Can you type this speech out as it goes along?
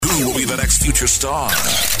the next future star?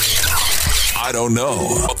 I don't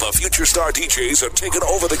know, but the Future Star DJs are taking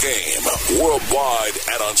over the game, worldwide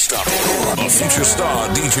and unstoppable. The Future Star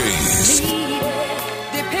DJs.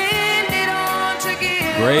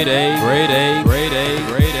 Grade A, grade A, grade A,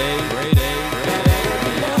 grade A, grade A, grade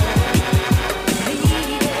A.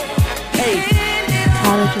 Hey,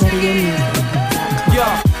 collegeradiomusic.com. Yo,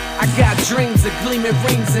 I got dreams of gleaming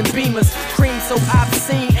rings and beamers. Cream so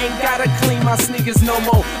obscene, ain't gotta clean my sneakers no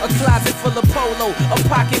more. A closet full of polo, a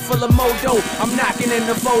pocket full of modo. I'm knocking in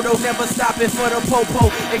the photo, never stopping for the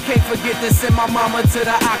popo. And can't forget to send my mama to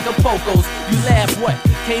the Acapulcos. You laugh, what?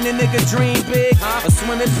 Can't a nigga dream big? A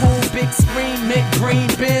swimming pool, big screen, mint green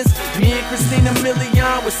bins. Me and Christina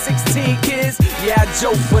Milian with 16 kids. Yeah, I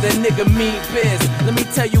joke, but a nigga mean biz. Let me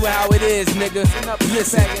tell you how it is, nigga.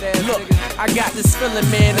 Listen, look, I got this feeling,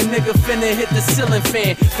 man. A nigga finna hit the ceiling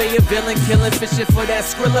fan. Fayetteville and killing, fishing for that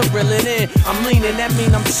Skrilla, reeling in. I'm leaning, that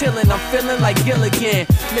mean I'm chilling. I'm feeling like Gilligan.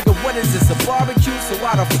 Nigga, what is this, a barbecue? So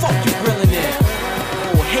why the fuck you grilling in?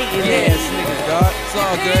 Oh, hating ass niggas, dog. It's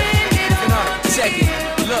all good. Check it.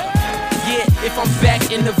 Look. Yeah, if I'm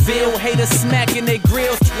back in the Ville, haters smacking their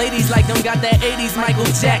grills. Ladies like them got that 80s Michael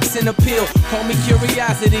Jackson appeal. Call me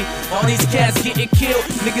curiosity, all these cats getting killed.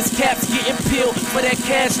 Niggas caps getting peeled. For that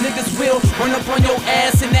cash, niggas will run up on your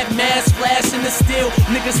ass in that mask flash in the steel.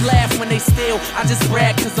 Niggas laugh when they steal, I just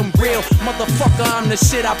brag cause I'm real. Motherfucker, I'm the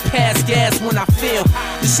shit, I pass gas when I feel.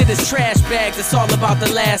 This shit is trash bags, it's all about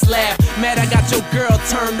the last laugh. Mad I got your girl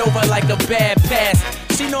turned over like a bad pass.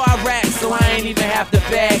 She know I rap, so I ain't even have to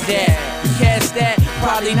bag that. You cash that,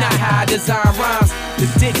 probably not how I design rhymes. The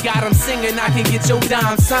dick got him singing, I can get your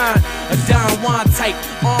dime sign. A Don Juan type,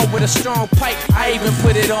 armed with a strong pipe. I even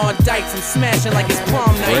put it on dikes, I'm smashing like it's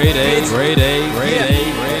prom night. Grade A, grade A, grade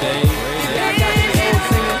A, grade A.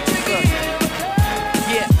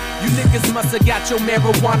 Niggas must have got your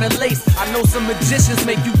marijuana lace. I know some magicians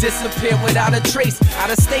make you disappear without a trace. Out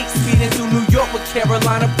of state, speeding through New York with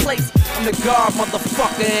Carolina plates. I'm the guard,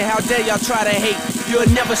 motherfucker, and how dare y'all try to hate. You'll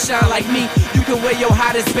never shine like me, you can wear your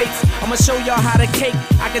hottest baits. I'ma show y'all how to cake.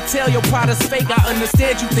 I can tell your product's fake. I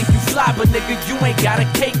understand you think you fly, but nigga, you ain't got a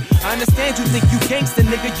cake. I understand you think you gangsta,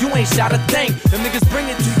 nigga, you ain't shot a thing. Them niggas bring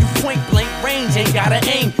it to you point blank range, ain't gotta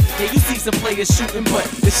aim. Yeah, you see some players shooting, but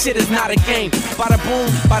this shit is not a game. Bada boom,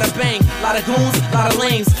 bada bang, lot of goons, lot of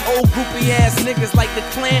lames. Old groupie ass niggas like the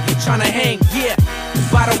Klan, tryna hang, yeah.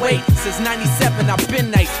 By the way, since 97 I've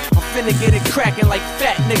been nice. I'm finna get it cracking like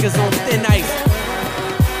fat niggas on thin ice.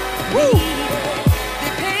 Woo!